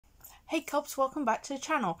Hey Cubs, welcome back to the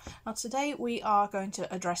channel. Now today we are going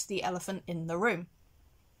to address the elephant in the room.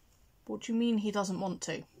 What do you mean he doesn't want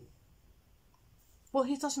to? Well,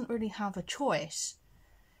 he doesn't really have a choice.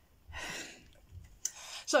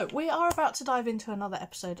 So we are about to dive into another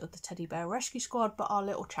episode of the Teddy Bear Rescue Squad, but our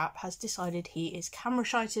little chap has decided he is camera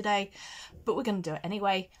shy today, but we're going to do it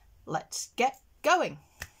anyway. Let's get going.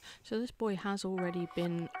 So this boy has already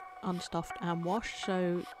been unstuffed and washed,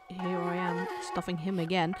 so here I am stuffing him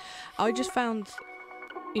again. I just found,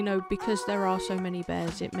 you know, because there are so many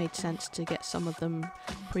bears, it made sense to get some of them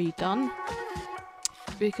pre-done,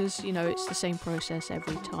 because, you know, it's the same process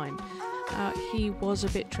every time. He was a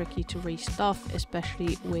bit tricky to restuff,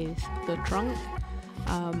 especially with the trunk,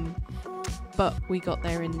 but we got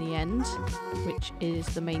there in the end, which is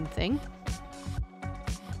the main thing.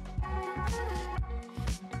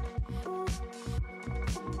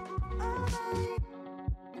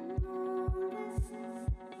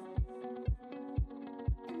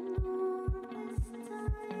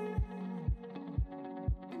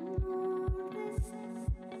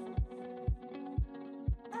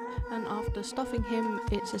 And after stuffing him,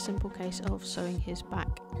 it's a simple case of sewing his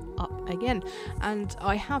back up again. And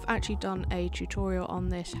I have actually done a tutorial on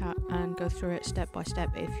this and go through it step by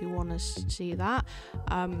step if you want to see that.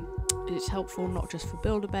 It's helpful not just for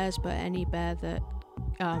Build-A-Bears, but any bear that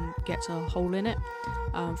gets a hole in it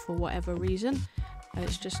for whatever reason.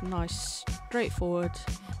 It's just a nice, straightforward,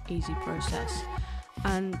 easy process.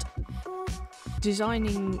 And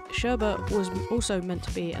designing Sherbet was also meant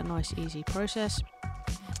to be a nice, easy process.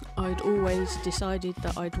 I'd always decided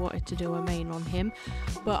that I'd wanted to do a mane on him,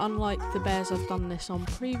 but unlike the bears I've done this on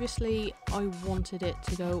previously, I wanted it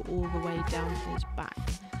to go all the way down his back.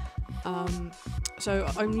 So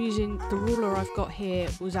I'm using the ruler I've got here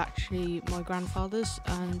was actually my grandfather's,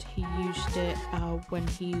 and he used it when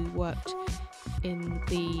he worked in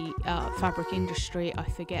the fabric industry. I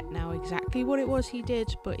forget now exactly what it was he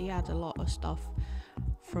did, but he had a lot of stuff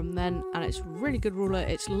from then, and it's a really good ruler.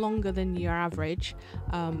 It's longer than your average,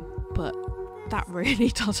 but that really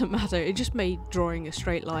doesn't matter. It just made drawing a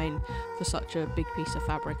straight line for such a big piece of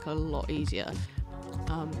fabric a lot easier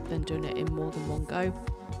than doing it in more than one go.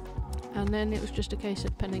 And then it was just a case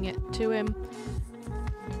of pinning it to him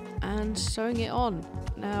and sewing it on.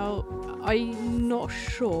 Now, I'm not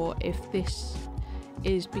sure if this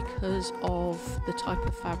is because of the type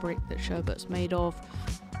of fabric that Sherbet's made of,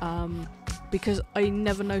 because I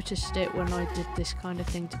never noticed it when I did this kind of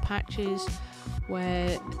thing to patches, where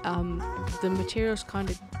the material's kind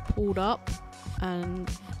of pulled up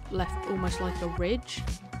and left almost like a ridge.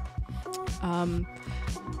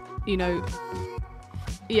 You know,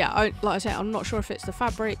 yeah, like I said, I'm not sure if it's the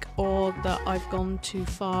fabric or that I've gone too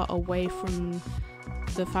far away from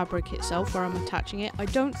the fabric itself where I'm attaching it. I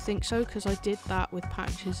don't think so, because I did that with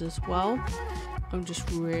patches as well. I'm just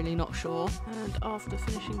really not sure. And after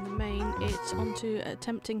finishing the mane, it's on to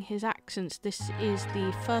attempting his accents. This is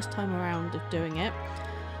the first time around of doing it.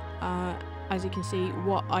 As you can see,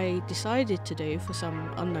 what I decided to do for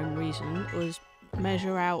some unknown reason was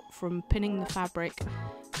measure out from pinning the fabric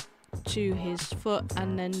to his foot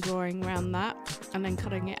and then drawing around that and then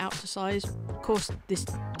cutting it out to size. Of course, this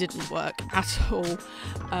didn't work at all,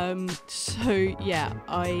 so yeah,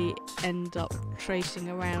 I end up tracing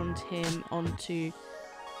around him onto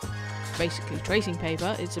basically tracing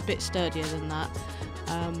paper. It's a bit sturdier than that,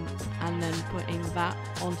 and then putting that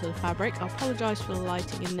onto the fabric. I apologise for the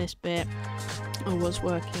lighting in this bit. I was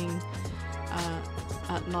working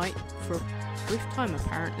at night for a brief time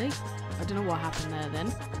apparently. I don't know what happened there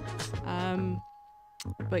then.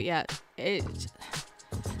 But yeah,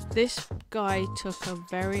 this guy took a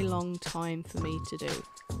very long time for me to do,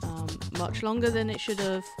 much longer than it should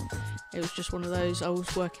have. It was just one of those, I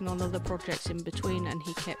was working on other projects in between and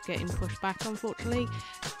he kept getting pushed back, unfortunately,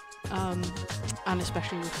 and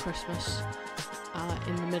especially with Christmas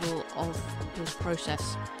in the middle of his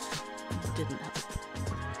process, didn't help.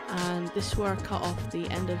 And this is where I cut off the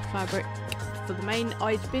end of the fabric for the mane.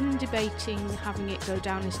 I'd been debating having it go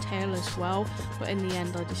down his tail as well, but in the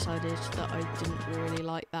end I decided that I didn't really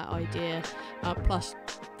like that idea. Plus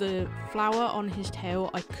the flower on his tail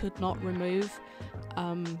I could not remove.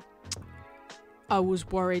 I was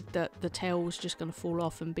worried that the tail was just going to fall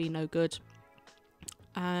off and be no good,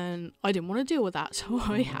 and I didn't want to deal with that, so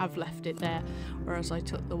I have left it there, whereas I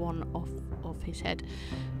took the one off his head.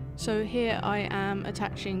 So here I am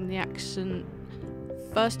attaching the accent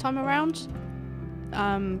first time around.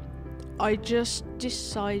 I just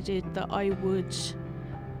decided that I would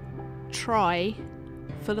try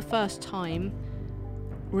for the first time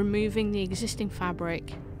removing the existing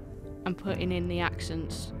fabric and putting in the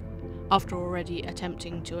accents. after already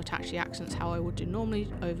attempting to attach the accents how I would do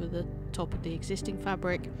normally over the top of the existing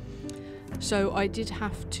fabric. So I did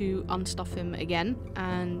have to unstuff him again,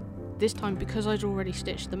 and this time, because I'd already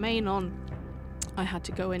stitched the mane on, I had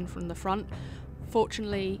to go in from the front.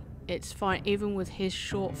 Fortunately, it's fine, even with his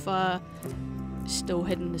short fur still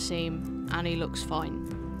hidden the seam, and he looks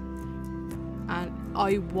fine. And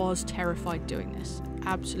I was terrified doing this,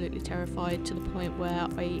 absolutely terrified, to the point where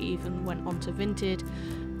I even went onto Vinted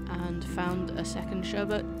and found a second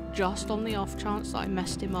sherbet just on the off chance that I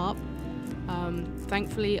messed him up.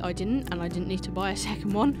 Thankfully I didn't, and I didn't need to buy a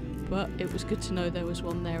second one, but it was good to know there was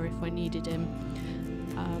one there if I needed him.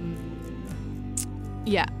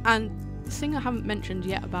 Yeah, and the thing I haven't mentioned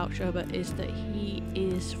yet about Sherbet is that he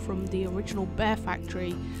is from the original bear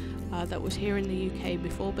factory that was here in the UK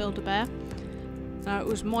before Build-A-Bear. Now, it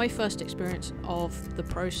was my first experience of the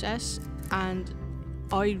process, and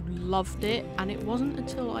I loved it, and it wasn't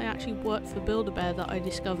until I actually worked for Build-A-Bear that I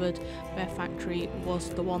discovered Bear Factory was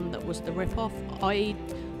the one that was the rip-off. I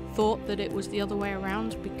thought that it was the other way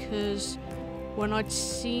around, because when I'd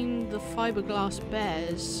seen the fiberglass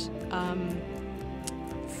bears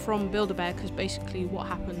from Build-A-Bear, because basically what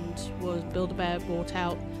happened was Build-A-Bear bought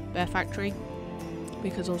out Bear Factory,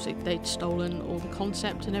 because obviously they'd stolen all the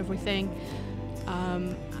concept and everything.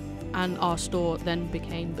 And our store then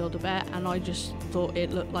became Build-A-Bear, and I just thought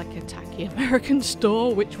it looked like a tacky American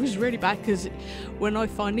store, which was really bad, because when I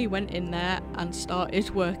finally went in there and started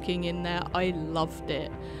working in there, I loved it.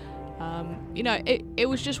 You know, it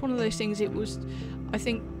was just one of those things. It was, I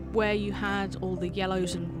think, where you had all the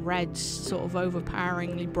yellows and reds, sort of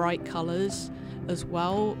overpoweringly bright colours as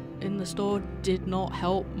well in the store, did not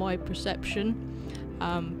help my perception.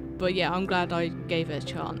 But yeah, I'm glad I gave it a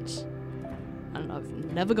chance. And I've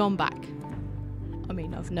never gone back. I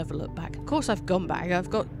mean, I've never looked back. Of course I've gone back. I've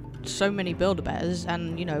got so many Build-A-Bears,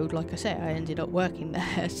 and, you know, like I said, I ended up working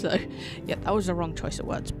there. So, yeah, that was the wrong choice of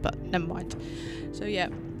words, but never mind. So, yeah,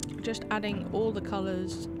 just adding all the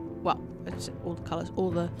colours, well, all the colours,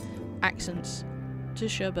 all the accents to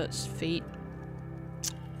Sherbet's feet.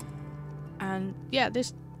 And, yeah,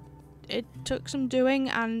 it took some doing,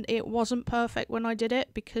 and it wasn't perfect when I did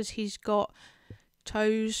it, because he's got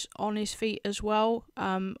toes on his feet as well.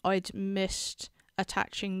 I'd missed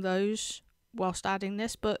attaching those whilst adding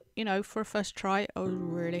this, but you know, for a first try, I was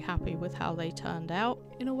really happy with how they turned out.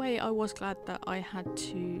 In a way, I was glad that I had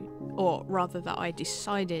to, or rather that I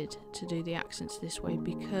decided to do the accents this way,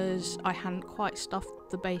 because I hadn't quite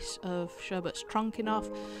stuffed the base of Sherbet's trunk enough,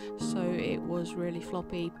 so it was really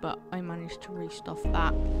floppy, but I managed to restuff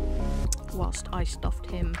that whilst I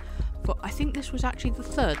stuffed him. But I think this was actually the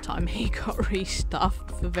third time he got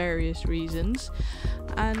restuffed for various reasons.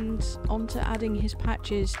 And on to adding his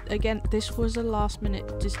patches. Again, this was a last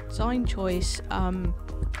minute design choice. I'm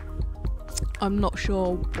not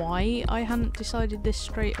sure why I hadn't decided this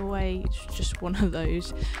straight away. It's just one of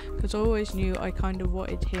those, because I always knew I kind of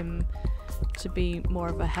wanted him to be more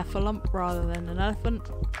of a Heffalump rather than an elephant,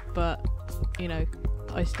 but you know,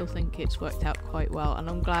 I still think it's worked out quite well, and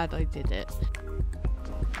I'm glad I did it.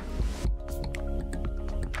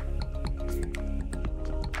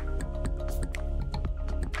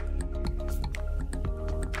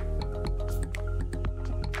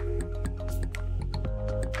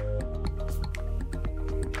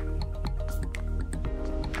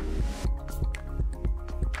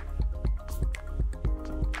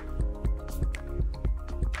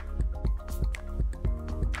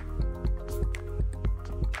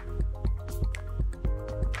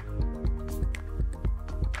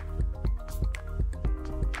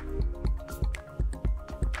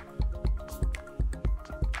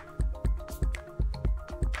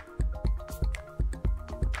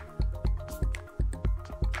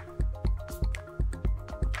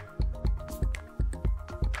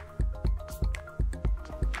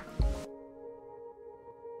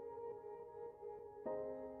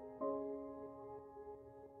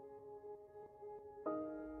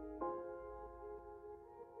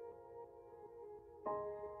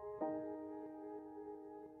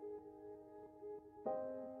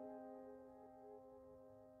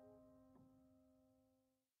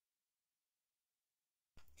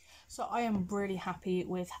 So I am really happy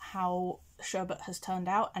with how Sherbet has turned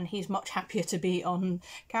out, and he's much happier to be on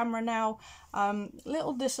camera now.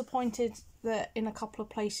 Little disappointed that in a couple of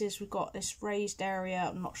places we've got this raised area.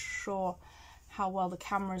 I'm not sure how well the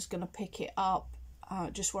camera is going to pick it up,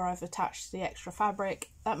 just where I've attached the extra fabric.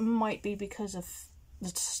 That might be because of the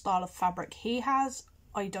style of fabric he has,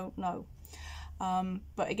 I don't know.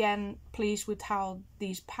 But again, pleased with how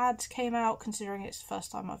these pads came out, considering it's the first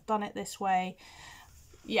time I've done it this way.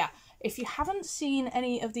 Yeah, if you haven't seen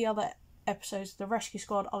any of the other episodes of the Rescue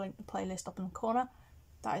Squad. I'll link the playlist up in the corner.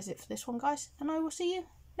 That is it for this one, guys, and I will see you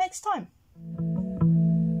next time.